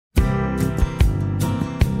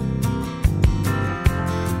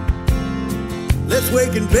Let's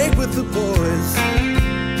wake and bake with the boys.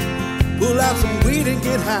 Pull out some weed and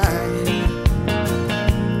get high.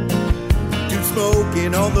 Dude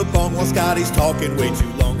smoking on the bong while Scotty's talking way too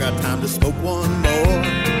long. Got time to smoke one more.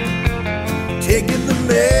 Taking the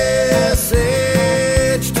message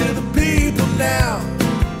to the people now.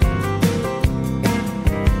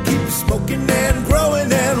 Keep smoking and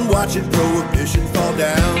growing and watching prohibition fall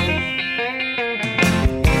down.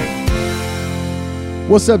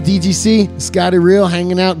 What's up, DGC? Scotty Real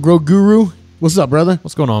hanging out, Grow Guru. What's up, brother?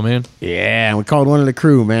 What's going on, man? Yeah, we called one of the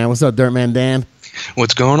crew, man. What's up, Dirtman Dan?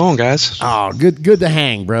 What's going on, guys? Oh, good to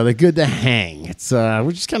hang, brother. Good to hang. It's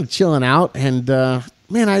we're just kind of chilling out, and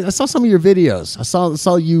man, I saw some of your videos. I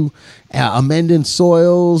saw you amending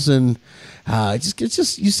soils, and it's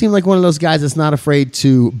just you seem like one of those guys that's not afraid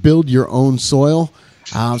to build your own soil.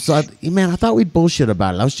 I thought we'd bullshit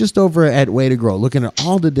about it. I was just over at Way to Grow looking at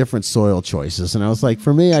all the different soil choices, and I was like,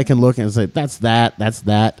 for me, I can look and say that's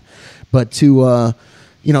that, but to a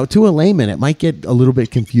layman, it might get a little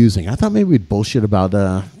bit confusing. I thought maybe we'd bullshit about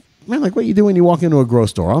like what you do when you walk into a grow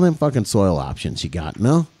store, all them fucking soil options you got.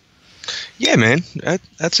 No, yeah, man,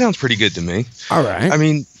 that sounds pretty good to me. All right. I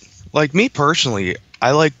mean, like me personally,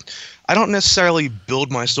 I don't necessarily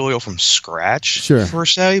build my soil from scratch, per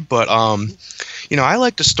se, but I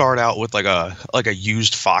like to start out with like a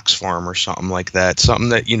used Fox Farm or something like that, something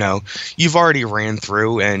that you've already ran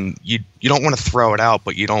through, and you don't want to throw it out,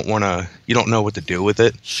 but you don't know what to do with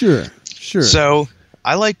it. Sure. So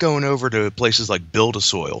I like going over to places like Build a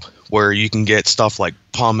Soil, where you can get stuff like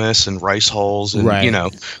pumice and rice hulls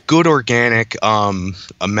and good organic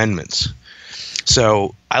amendments.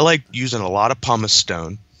 So I like using a lot of pumice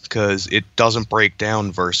stone, because it doesn't break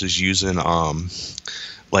down versus using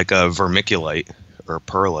like a vermiculite or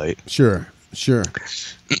perlite. Sure.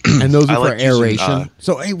 And those are for aeration.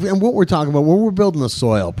 And what we're talking about when we're building the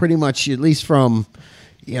soil, pretty much, at least from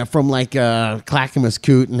like Clackamas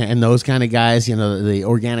Coot and those kind of guys, the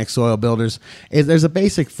organic soil builders, there's a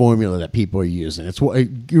basic formula that people are using. It's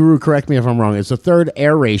Guru, correct me if I'm wrong. It's a third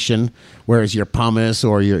aeration, whereas your pumice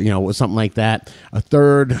or your something like that. A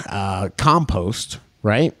third compost,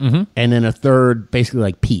 right? Mm-hmm. And then a third basically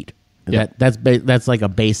like peat. Yeah. That's like a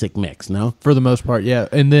basic mix, no? For the most part, yeah.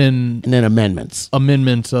 And then amendments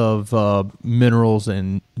of minerals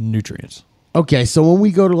and nutrients. Okay, so when we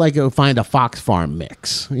go to find a Fox Farm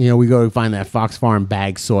mix, we go to find that Fox Farm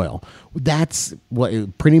bag soil. That's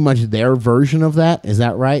what pretty much their version of that. Is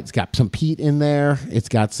that right? It's got some peat in there. It's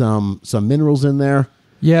got some minerals in there.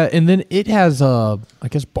 Yeah, and then it has I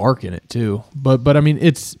guess bark in it too. But I mean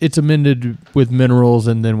it's amended with minerals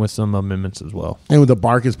and then with some amendments as well. And the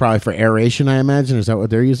bark is probably for aeration, I imagine. Is that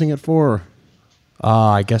what they're using it for?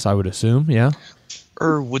 I guess I would assume, yeah.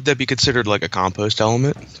 Or would that be considered like a compost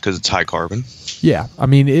element because it's high carbon? Yeah, I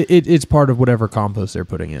mean it's part of whatever compost they're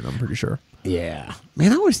putting in, I'm pretty sure. Yeah.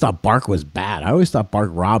 Man, I always thought bark was bad. I always thought bark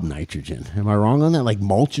robbed nitrogen. Am I wrong on that? Like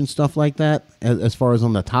mulch and stuff like that, as far as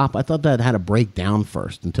on the top? I thought that had to break down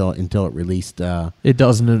first until it released. It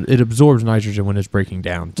doesn't. It absorbs nitrogen when it's breaking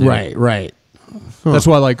down, too. Right. Huh. That's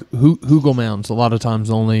why, like, Hugel mounds, a lot of times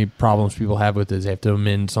the only problems people have with it is they have to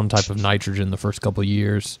amend some type of nitrogen the first couple of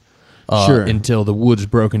years. Until the wood's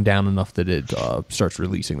broken down enough that it starts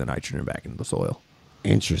releasing the nitrogen back into the soil.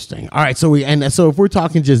 Interesting. All right, so if we're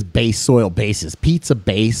talking just base soil bases, peat's a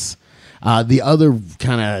base. The other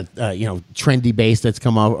kind of trendy base that's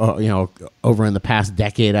come over in the past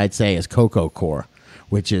decade, I'd say, is Coco Core,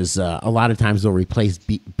 which is a lot of times they'll replace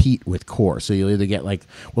peat with core. So you'll either get like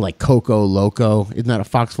Coco Loco. Isn't that a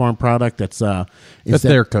Fox Farm product? That's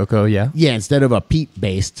their cocoa, yeah. Yeah, instead of a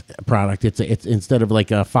peat-based product, it's instead of like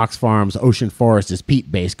a Fox Farm's Ocean Forest is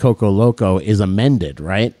peat-based. Coco Loco is amended,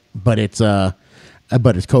 right? But it's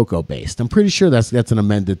cocoa based. I'm pretty sure that's an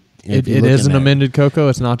amended. It is an amended cocoa.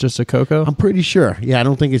 It's not just a cocoa. I'm pretty sure. Yeah, I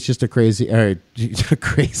don't think it's just a crazy.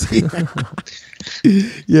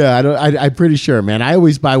 Yeah, I'm pretty sure, man. I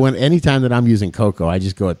always buy anytime that I'm using cocoa, I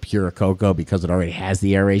just go with pure cocoa because it already has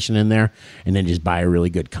the aeration in there, and then just buy a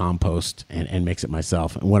really good compost and mix it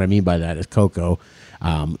myself. And what I mean by that is cocoa.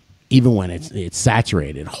 Even when it's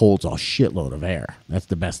saturated, holds a shitload of air. That's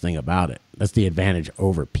the best thing about it. That's the advantage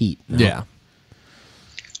over peat. No? Yeah.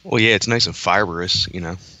 Well, yeah, it's nice and fibrous,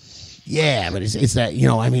 Yeah, but it's that,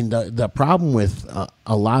 the problem with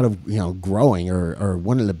a lot of, growing or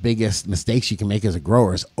one of the biggest mistakes you can make as a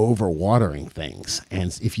grower is overwatering things.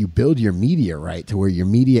 And if you build your media right to where your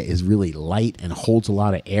media is really light and holds a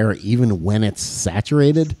lot of air even when it's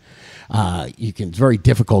saturated, it's very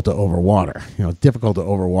difficult to overwater. Difficult to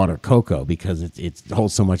overwater cocoa because it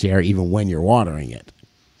holds so much air even when you're watering it.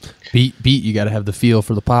 Peat, you got to have the feel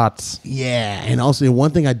for the pots. Yeah, and also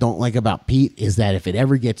one thing I don't like about peat is that if it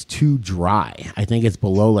ever gets too dry, I think it's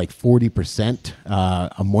below like 40%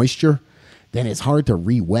 moisture, then it's hard to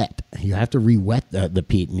re-wet. You have to re-wet the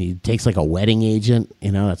peat, and it takes like a wetting agent.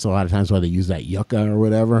 That's a lot of times why they use that yucca or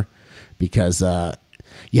whatever, because,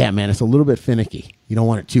 yeah, man, it's a little bit finicky. You don't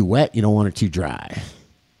want it too wet. You don't want it too dry.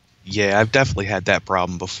 Yeah, I've definitely had that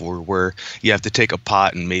problem before where you have to take a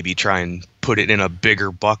pot and maybe try and put it in a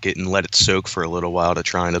bigger bucket and let it soak for a little while to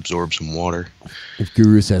try and absorb some water. If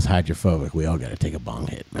Guru says hydrophobic, we all got to take a bong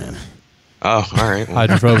hit, man. Oh, all right. Well,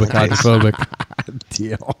 hydrophobic.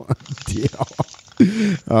 Deal.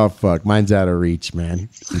 Oh, fuck. Mine's out of reach, man.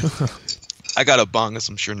 I got a bong of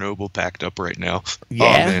some Chernobyl packed up right now. Yeah?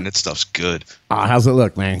 Oh, man, that stuff's good. How's it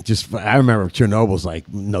look, man? I remember Chernobyl's like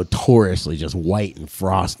notoriously just white and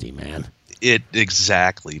frosty, man.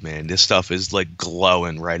 Exactly, man. This stuff is like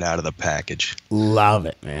glowing right out of the package. Love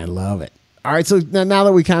it, man. Love it. All right, so now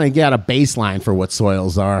that we kind of got a baseline for what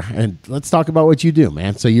soils are, and let's talk about what you do,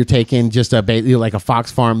 man. So you're taking just like a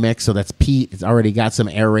Fox Farm mix, so that's peat. It's already got some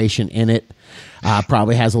aeration in it.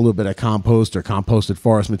 Probably has a little bit of compost or composted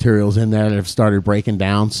forest materials in there that have started breaking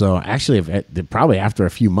down. So actually, probably after a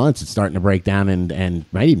few months, it's starting to break down and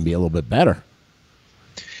might even be a little bit better.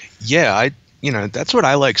 Yeah, that's what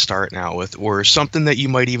I like starting out with, or something that you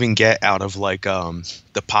might even get out of like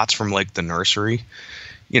the pots from like the nursery.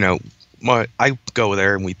 I go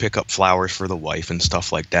there and we pick up flowers for the wife and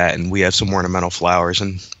stuff like that, and we have some ornamental flowers.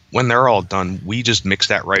 And when they're all done, we just mix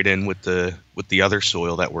that right in with the other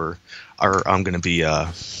soil that I'm going to be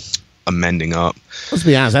amending up. Let's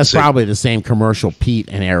be honest, that's probably the same commercial peat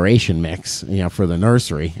and aeration mix, for the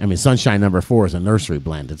nursery. I mean, Sunshine No. 4 is a nursery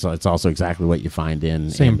blend. It's also exactly what you find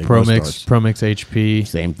in same in ProMix HP,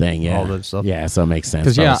 same thing, yeah, all that stuff. Yeah, so it makes sense.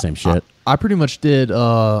 It's the same shit. I pretty much did.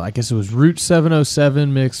 I guess it was Route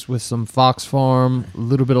 707 mixed with some Fox Farm, a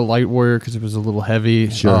little bit of Light Warrior because it was a little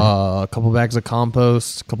heavy. Sure. A couple bags of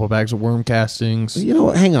compost, a couple bags of worm castings. You know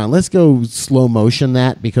what? Hang on. Let's go slow motion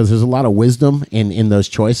that because there's a lot of wisdom in those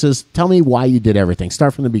choices. Tell me why you did everything.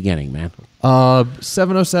 Start from the beginning, man.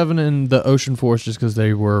 707 and the Ocean Force just because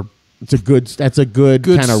they were. That's a good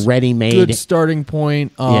kind of ready-made. Good starting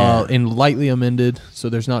point, and lightly amended, so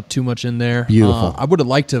there's not too much in there. Beautiful. I would have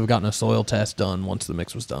liked to have gotten a soil test done once the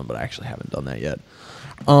mix was done, but I actually haven't done that yet.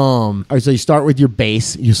 All right, so you start with your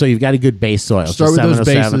base. So you've got a good base soil. Start with those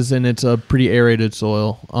bases, and it's a pretty aerated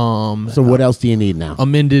soil. So what else do you need now?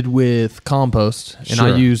 Amended with compost, and Sure.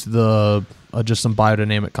 I used the just some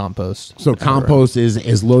biodynamic compost. So compost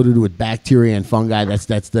is loaded with bacteria and fungi.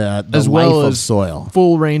 That's the as life well of as soil.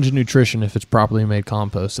 Full range of nutrition if it's properly made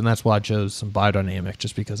compost, and that's why I chose some biodynamic,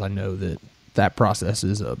 just because I know that process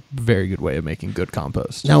is a very good way of making good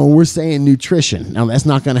compost. Now, when we're saying nutrition, now that's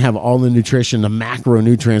not going to have all the nutrition, the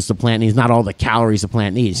macronutrients the plant needs, not all the calories the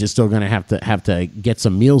plant needs. You're still going to have to get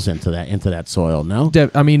some meals into that soil. No,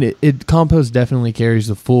 Compost definitely carries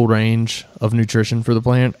the full range of nutrition for the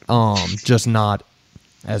plant. Just not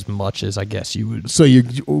as much as I guess you would. So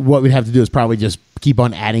what we'd have to do is probably just keep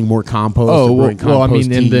on adding more compost.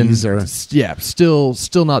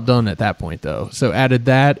 Still not done at that point though. So added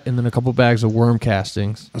that, and then a couple bags of worm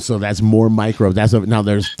castings. So that's more microbes. Now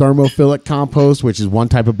there's thermophilic compost, which is one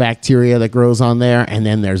type of bacteria that grows on there, and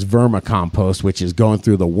then there's vermicompost, which is going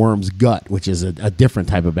through the worm's gut, which is a different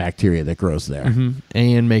type of bacteria that grows there,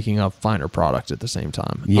 and making a finer product at the same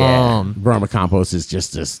time. Yeah, vermicompost is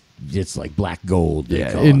just this. It's like black gold.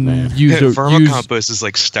 Vermicompost is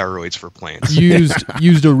like steroids for plants.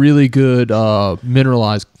 Used a really good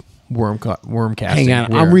mineralized worm casting. Hang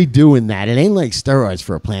on, I'm redoing that. It ain't like steroids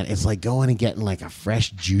for a plant. It's like going and getting like a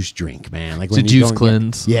fresh juice drink, man. Like it's a juice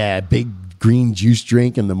cleanse. Big green juice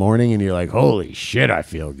drink in the morning, and you're like, holy shit, I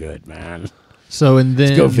feel good, man. So and then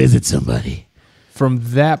let's go visit somebody. From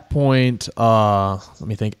that point, let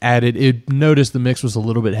me think. Noticed the mix was a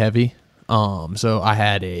little bit heavy. So I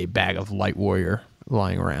had a bag of Light Warrior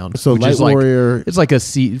lying around. So Light Warrior, it's like a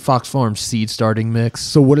Fox Farm seed starting mix.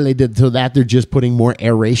 So what do they do? So that they're just putting more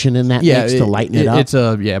aeration in that mix to lighten it up. It's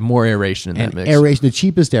more aeration in that mix. Aeration, the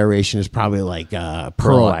cheapest aeration is probably like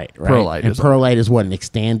perlite, right? Perlite, and perlite is what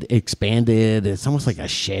expanded. It's almost like a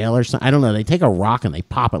shale or something. I don't know. They take a rock and they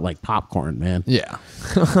pop it like popcorn, man. Yeah,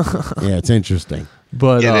 yeah, it's interesting.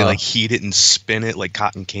 But they like heat it and spin it like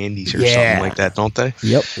cotton candies or something like that, don't they?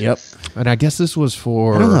 Yep. And I guess this was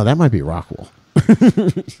for... I don't know. That might be Rockwool.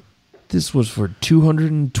 This was for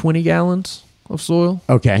 220 gallons of soil.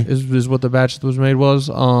 Okay. Is what the batch that was made was.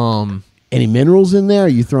 Any minerals in there? Are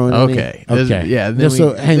you throwing Okay. Okay.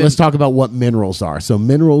 Let's talk about what minerals are. So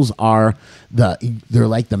minerals are they're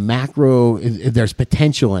like the macro. There's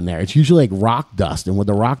potential in there. It's usually like rock dust, and what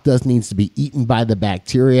the rock dust needs to be eaten by the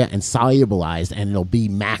bacteria and solubilized, and it'll be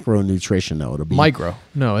macronutrition. Though it'll be micro.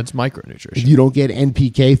 No, it's micronutrition. You don't get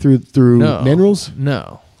NPK through minerals.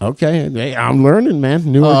 No. Okay, I'm learning,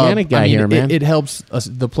 man. New organic guy here, man. It helps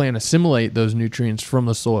the plant assimilate those nutrients from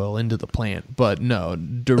the soil into the plant, but no,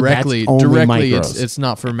 directly, it's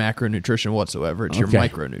not for macronutrition whatsoever. It's your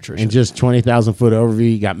micronutrition. And just 20,000 foot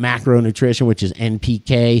overview, you got macronutrition, which is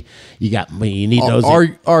NPK. You need those.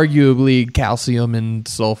 Arguably calcium and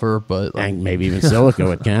sulfur, but and maybe even silica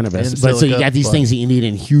with cannabis. So you got these things that you need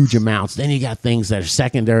in huge amounts. Then you got things that are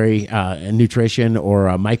secondary nutrition or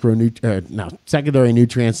secondary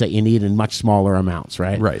nutrients that you need in much smaller amounts,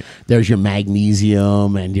 right? Right. There's your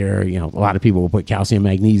magnesium, and a lot of people will put calcium,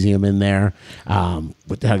 magnesium in there.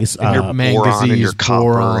 What the heck is your manganese, your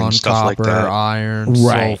copper, and stuff like that. Iron,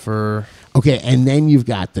 sulfur. Okay, and then you've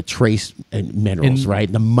got the trace minerals, right?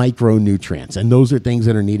 The micronutrients, and those are things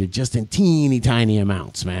that are needed just in teeny tiny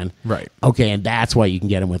amounts, man. Right. Okay, and that's why you can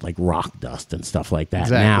get them with like rock dust and stuff like that.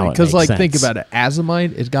 Exactly. Because think about it,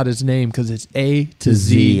 azomite, it's got its name because it's A to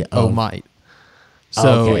Z omite.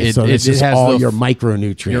 So it has all your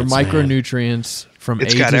micronutrients. Your micronutrients from A to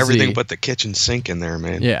Z. It's got everything but the kitchen sink in there,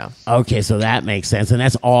 man. Yeah. Okay, so that makes sense. And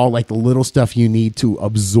that's all like the little stuff you need to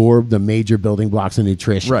absorb the major building blocks of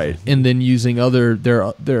nutrition. Right. And then using there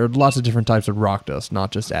are lots of different types of rock dust,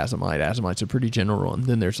 not just azomite. Azomite's a pretty general one.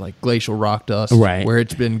 Then there's like glacial rock dust, right, where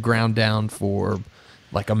it's been ground down for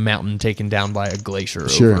like a mountain taken down by a glacier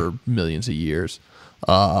over millions of years.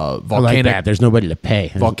 Volcanic, I like that. There's nobody to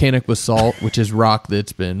pay. Volcanic basalt, which is rock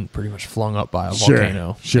that's been pretty much flung up by a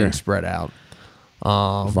volcano and spread out.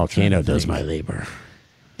 Volcano does my labor.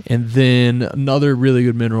 And then another really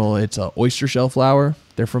good mineral, it's oyster shell flour.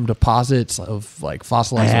 They're from deposits of like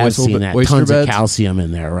fossilized oyster beds. Tons of calcium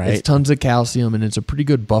in there, right? It's tons of calcium, and it's a pretty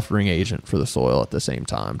good buffering agent for the soil at the same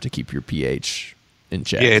time to keep your pH in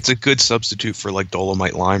check. Yeah, it's a good substitute for like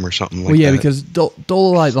dolomite lime or something like that. Well, yeah, because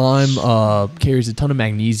dolomite lime carries a ton of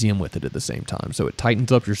magnesium with it at the same time. So it tightens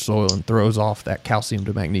up your soil and throws off that calcium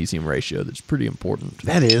to magnesium ratio that's pretty important.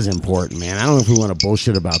 That is important, man. I don't know if we want to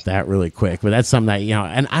bullshit about that really quick, but that's something that,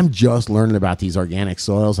 and I'm just learning about these organic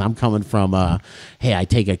soils. I'm coming from, hey, I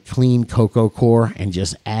take a clean cocoa core and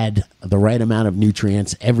just add the right amount of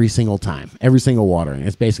nutrients every single time, every single watering.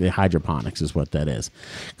 It's basically hydroponics is what that is.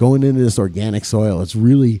 Going into this organic soil, it's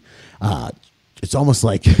really, it's almost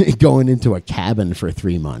like going into a cabin for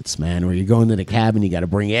 3 months, man, where you go into the cabin, you got to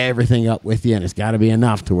bring everything up with you, and it's got to be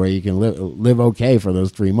enough to where you can live okay for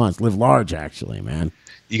those 3 months. Live large, actually, man.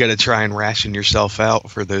 You got to try and ration yourself out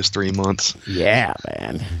for those 3 months. Yeah,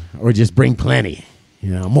 man. Or just bring plenty,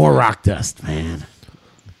 more rock dust, man.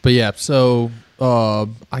 But yeah, so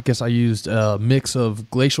I guess I used a mix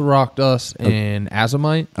of glacial rock dust and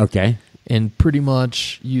azomite. Okay. And pretty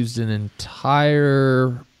much used an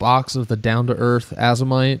entire box of the down-to-earth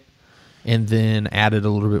azomite, and then added a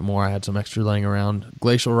little bit more. I had some extra laying around.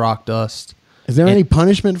 Glacial rock dust. Is there any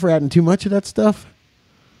punishment for adding too much of that stuff?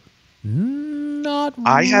 Not really.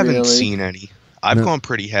 I haven't seen any. I've gone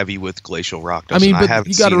pretty heavy with glacial rock dust. I mean, but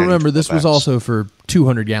you got to remember, this was also for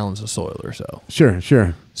 200 gallons of soil or so.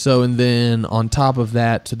 Sure. So, and then on top of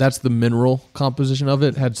that, so that's the mineral composition of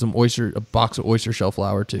it. Had a box of oyster shell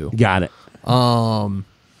flour too. Got it. And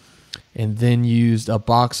then used a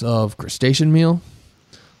box of crustacean meal,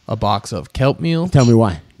 a box of kelp meal. Tell me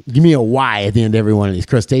why. Give me a why at the end of every one of these.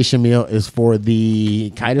 Crustacean meal is for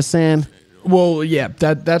the chitosan. Well, yeah,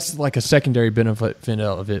 that's like a secondary benefit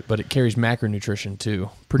of it, but it carries macronutrition too,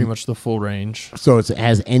 pretty much the full range. So it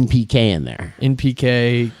has NPK in there.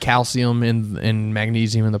 NPK, calcium, and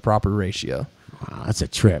magnesium in the proper ratio. Wow, that's a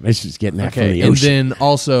trip. It's just getting that from the ocean. And then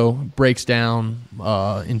also breaks down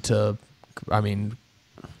into,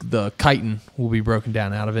 the chitin will be broken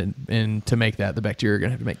down out of it, and to make that, the bacteria are going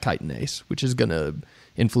to have to make chitinase, which is going to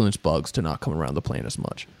influence bugs to not come around the plant as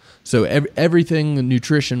much. So everything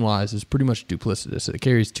nutrition-wise is pretty much duplicitous. It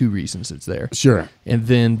carries two reasons it's there. Sure. And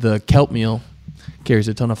then the kelp meal carries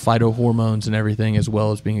a ton of phytohormones and everything, as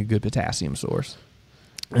well as being a good potassium source.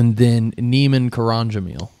 And then neem and karanja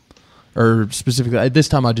meal. Or specifically, at this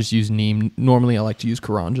time I just use neem. Normally I like to use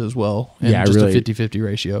karanja as well. And just a 50-50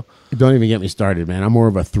 ratio. Don't even get me started, man. I'm more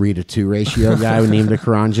of a 3-to-2 ratio guy with neem to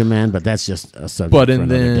karanja, man. But that's just a subject for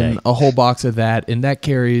another day. A whole box of that. And that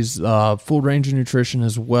carries full range of nutrition,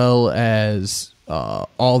 as well as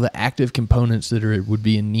all the active components that would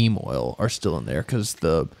be in neem oil are still in there, because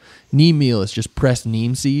the neem meal is just pressed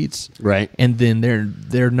neem seeds, right? And then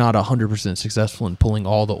they're not 100% successful in pulling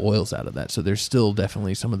all the oils out of that. So there's still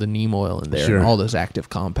definitely some of the neem oil in there, and all those active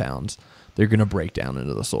compounds. They're going to break down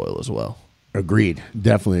into the soil as well. Agreed.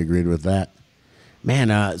 Definitely agreed with that.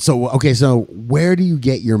 Man, so where do you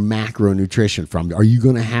get your macronutrition from? Are you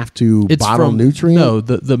going to have to bottle nutrients? No,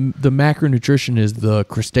 the macronutrition is the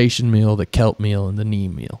crustacean meal, the kelp meal, and the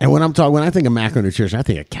neem meal. And when I think of macronutrition, I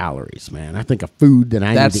think of calories, man. I think of food that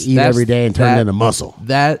I need to eat every day and turn it into muscle.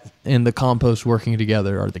 That and the compost working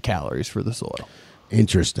together are the calories for the soil.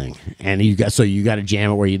 Interesting. And you got to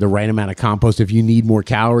jam it where the right amount of compost. If you need more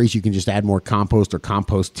calories, you can just add more compost or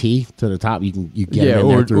compost tea to the top. You get it in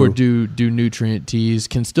there through, or do nutrient teas.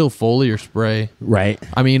 Can still foliar spray. Right.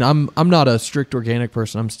 I mean, I'm not a strict organic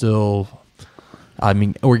person. I'm still,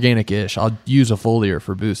 organic-ish. I'll use a foliar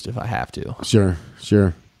for boost if I have to. Sure.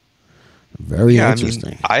 Very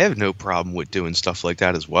interesting. I have no problem with doing stuff like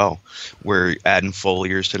that as well. We're adding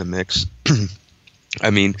foliars to the mix. I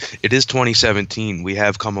mean, it is 2017. We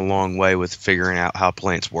have come a long way with figuring out how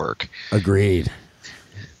plants work. Agreed.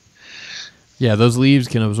 Yeah, those leaves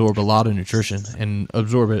can absorb a lot of nutrition and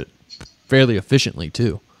absorb it fairly efficiently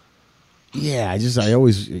too. Yeah, I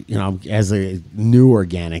always, as a new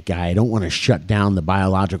organic guy, I don't want to shut down the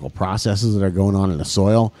biological processes that are going on in the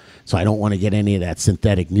soil. So I don't want to get any of that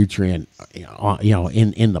synthetic nutrient, in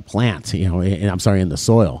the plant, in the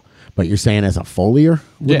soil. But you're saying as a foliar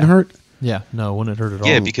wouldn't hurt? Yeah, no, it wouldn't hurt at all.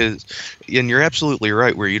 Yeah, because, and you're absolutely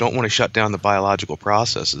right, where you don't want to shut down the biological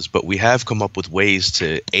processes, but we have come up with ways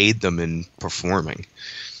to aid them in performing.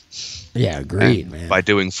 Yeah, agreed, man. By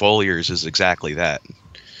doing foliars is exactly that.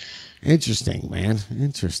 Interesting, man.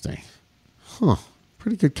 Interesting. Huh.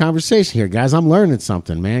 Pretty good conversation here, guys. I'm learning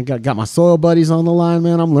something, man. Got my soil buddies on the line,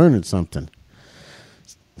 man. I'm learning something.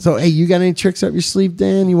 So, hey, you got any tricks up your sleeve,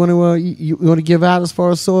 Dan? You want to give out as far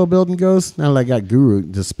as soil building goes? Now that I got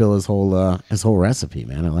Guru to spill his whole recipe,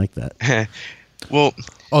 man. I like that. Well,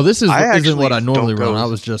 this isn't what I normally run. I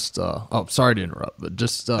was just sorry to interrupt, but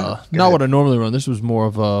just not what I normally run. This was more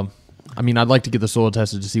of I'd like to get the soil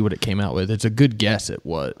tested to see what it came out with. It's a good guess at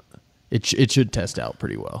what it should test out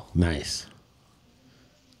pretty well. Nice.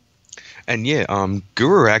 And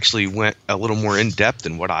Guru actually went a little more in depth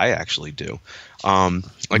than what I actually do.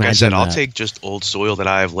 Like I said, I'll take just old soil that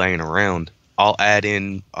I have laying around. I'll add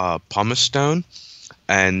in pumice stone,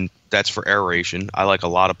 and that's for aeration. I like a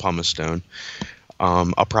lot of pumice stone.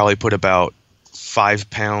 I'll probably put about 5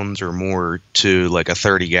 pounds or more to like a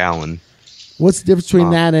 30-gallon. What's the difference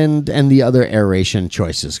between that and the other aeration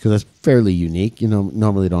choices? Because that's fairly unique.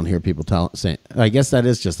 Normally don't hear people saying. I guess that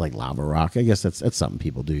is just like lava rock. I guess that's something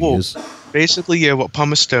people do use. Basically, what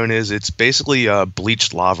pumice stone is, it's basically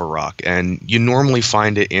bleached lava rock, and you normally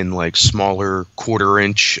find it in like smaller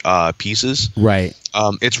 1/4-inch pieces. Right.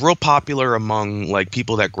 It's real popular among like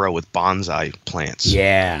people that grow with bonsai plants.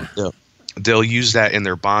 Yeah. They'll use that in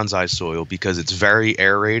their bonsai soil because it's very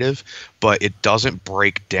aerative, but it doesn't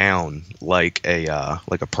break down like a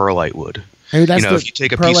perlite would. Hey, if you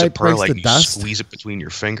take a piece of perlite and you squeeze it between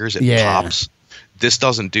your fingers, it pops. This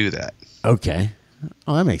doesn't do that. Okay.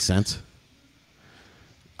 Oh, that makes sense.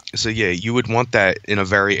 So you would want that in a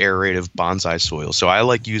very aerative bonsai soil. So I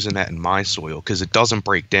like using that in my soil because it doesn't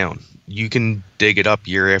break down. You can dig it up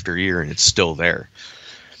year after year and it's still there.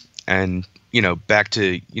 And back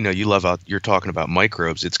to, you're talking about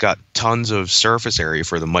microbes. It's got tons of surface area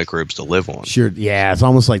for the microbes to live on. Sure. Yeah. It's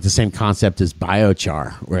almost like the same concept as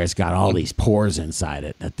biochar, where it's got all these pores inside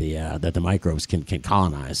it that the microbes can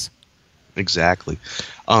colonize. Exactly.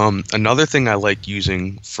 Another thing I like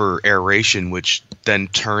using for aeration, which then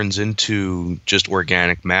turns into just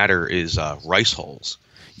organic matter, is rice hulls.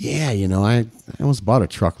 Yeah, I almost bought a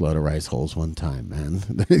truckload of rice hulls one time,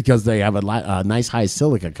 man, because they have a nice high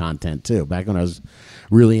silica content too. Back when I was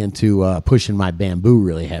really into pushing my bamboo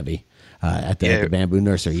really heavy at the bamboo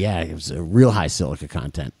nursery, it was a real high silica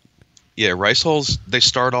content. Yeah, rice hulls, they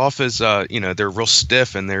start off as they're real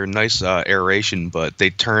stiff and they're nice aeration, but they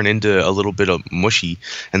turn into a little bit of mushy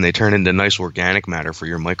and they turn into nice organic matter for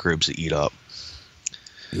your microbes to eat up.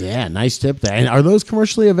 Yeah, nice tip there. And are those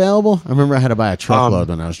commercially available? I remember I had to buy a truckload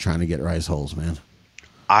when I was trying to get rice hulls, man.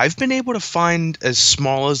 I've been able to find as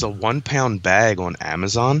small as a 1-pound bag on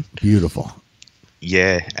Amazon. Beautiful.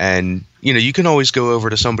 Yeah, and you can always go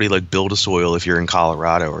over to somebody like Build a Soil if you're in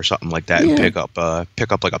Colorado or something like that and pick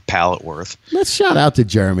up like a pallet worth. Let's shout out to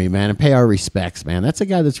Jeremy, man, and pay our respects, man. That's a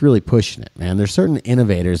guy that's really pushing it, man. There's certain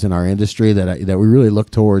innovators in our industry that we really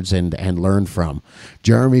look towards and learn from.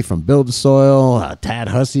 Jeremy from Build a Soil, Tad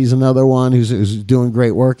Hussey's another one who's doing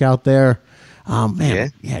great work out there.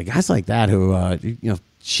 Man, yeah, guys like that who,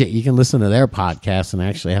 shit, you can listen to their podcast and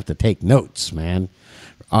actually have to take notes, man.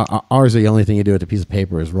 Ours, the only thing you do with a piece of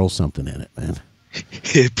paper is roll something in it, man.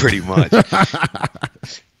 Pretty much.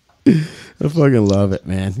 I fucking love it,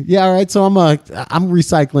 man. Yeah, all right. So I'm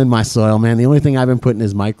recycling my soil, man. The only thing I've been putting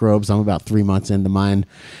is microbes. I'm about 3 months into mine.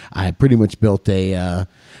 I pretty much built a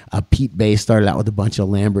peat base. Started out with a bunch of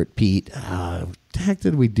Lambert peat. What the heck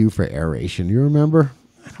did we do for aeration? You remember?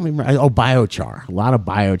 I don't remember. Oh, biochar. A lot of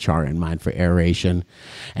biochar in mine for aeration,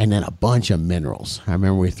 and then a bunch of minerals. I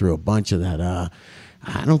remember we threw a bunch of that.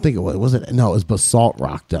 I don't think it was it? No, it was basalt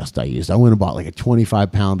rock dust I used. I went and bought like a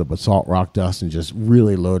 25-pound of basalt rock dust and just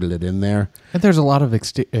really loaded it in there. And there's a lot of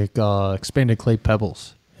expanded clay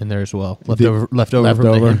pebbles in there as well. Leftover from the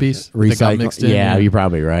hippies. Recycled. Yeah, you're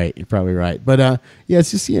probably right. But yeah, it's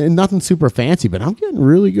just nothing super fancy, but I'm getting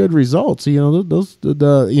really good results. And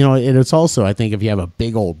it's also, I think, if you have a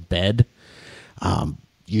big old bed,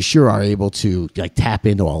 you sure are able to like tap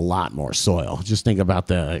into a lot more soil. Just think about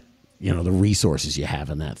the resources you have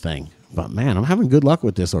in that thing. But man, I'm having good luck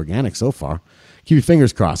with this organic so far. Keep your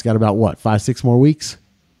fingers crossed. Got about 5-6 more weeks?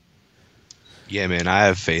 Yeah, man, I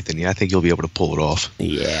have faith in you. I think you'll be able to pull it off.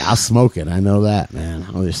 Yeah, I'll smoke it. I know that, man.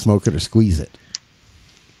 I'll either smoke it or squeeze it.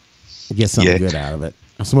 Get something good out of it.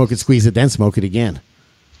 I'll smoke it, squeeze it, then smoke it again.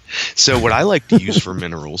 So what I like to use for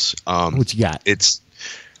minerals, what you got? It's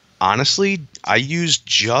honestly, I use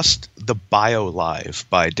just the BioLive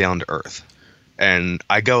by Down to Earth. And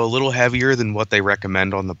I go a little heavier than what they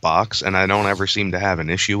recommend on the box, and I don't ever seem to have an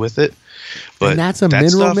issue with it. But and that's a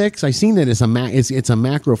mineral mix. I've seen that it's a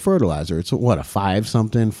macro fertilizer. It's what, a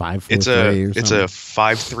 5-something, 5-4-3 or something? It's a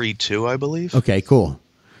 5-3-2, I believe. Okay, cool.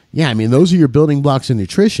 Yeah, I mean those are your building blocks of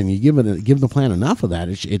nutrition. You give the plant enough of that,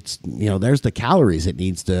 it's there's the calories it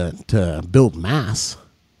needs to build mass.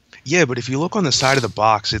 Yeah, but if you look on the side of the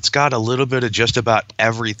box, it's got a little bit of just about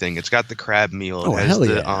everything. It's got the crab meal. It has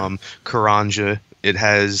the Karanja. It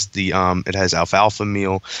has alfalfa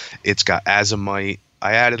meal. It's got azomite.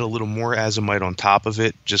 I added a little more azomite on top of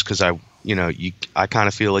it just because I kind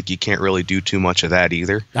of feel like you can't really do too much of that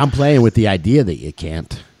either. I'm playing with the idea that you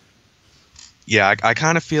can't. Yeah, I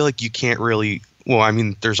kind of feel like you can't really. Well, I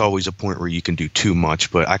mean, there's always a point where you can do too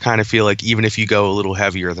much, but I kind of feel like even if you go a little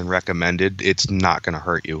heavier than recommended, it's not going to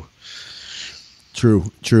hurt you.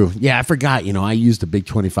 True. Yeah, I forgot. I used a big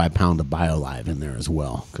 25-pound of BioLive in there as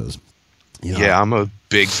well because. Yeah, I'm a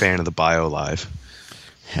big fan of the BioLive.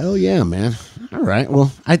 Hell yeah, man! All right,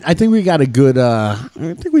 well, I think we got a good. I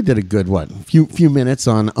think we did a good few minutes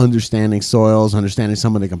on understanding soils, understanding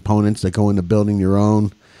some of the components that go into building your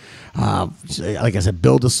own. Like I said,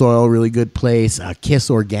 Build a Soil, really good place. Kiss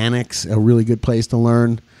Organics, a really good place to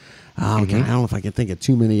learn. I don't know if I can think of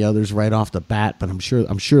too many others right off the bat, but I'm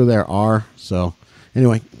sure there are. So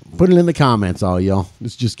anyway, put it in the comments, all y'all.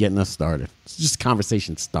 It's just getting us started. It's just a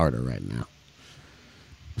conversation starter right now.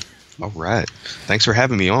 All right. Thanks for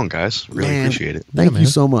having me on, guys. Really appreciate it. Thank you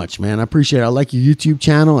so much, man. I appreciate it. I like your YouTube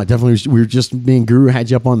channel. We were just, me and Guru had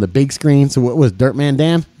you up on the big screen. So what was Dirtman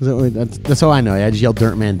Dan? That's how I know you. I just yelled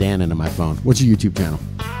Dirtman Dan into my phone. What's your YouTube channel?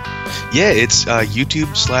 Yeah, it's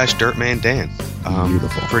YouTube/Dirtman Dan.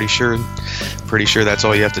 Beautiful. Pretty sure that's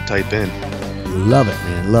all you have to type in. Love it,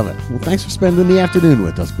 man. Love it. Well, thanks for spending the afternoon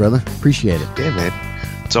with us, brother. Appreciate it. Yeah, man.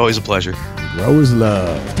 It's always a pleasure. Growers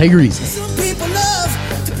love. Take it easy. Some people love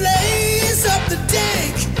to blaze up the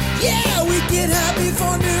dank. Yeah, we get high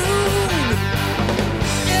before noon.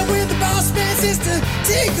 And when the boss man says to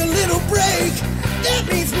take a little break, that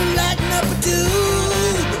means we're lighting up a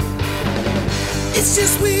tube. It's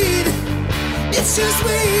just weed. It's just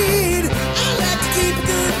weed. I like to keep a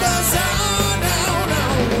good buzz on.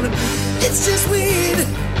 It's just weed.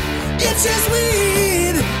 It's just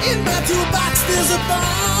weed. In my toolbox there's a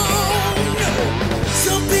bone.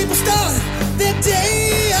 Some people start their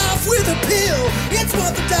day off with a pill. It's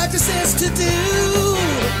what the doctor says to do.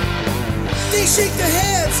 They shake their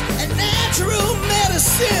heads at natural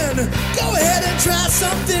medicine. Go ahead and try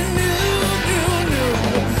something new.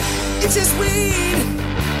 It's just weed.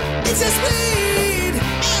 It's just weed.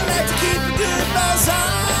 I like to keep a good buzz on.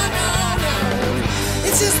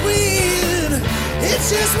 It's just weed. It's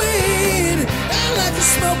just weed. I like to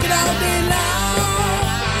smoke it all day long.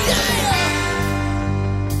 Yeah.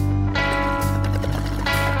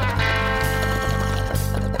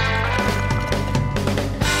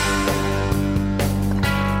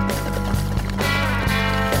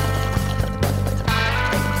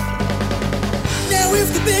 Now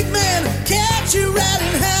if the big man catch you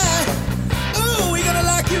riding high, ooh, we gonna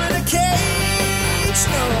lock you in a cage.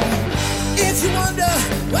 No. If you wonder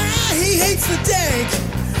why he hates the dank,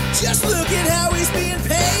 Just look at how he's being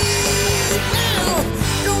paid now.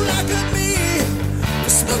 Don't lock up me for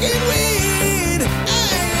smoking weed. I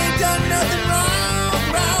ain't done nothing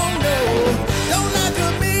wrong.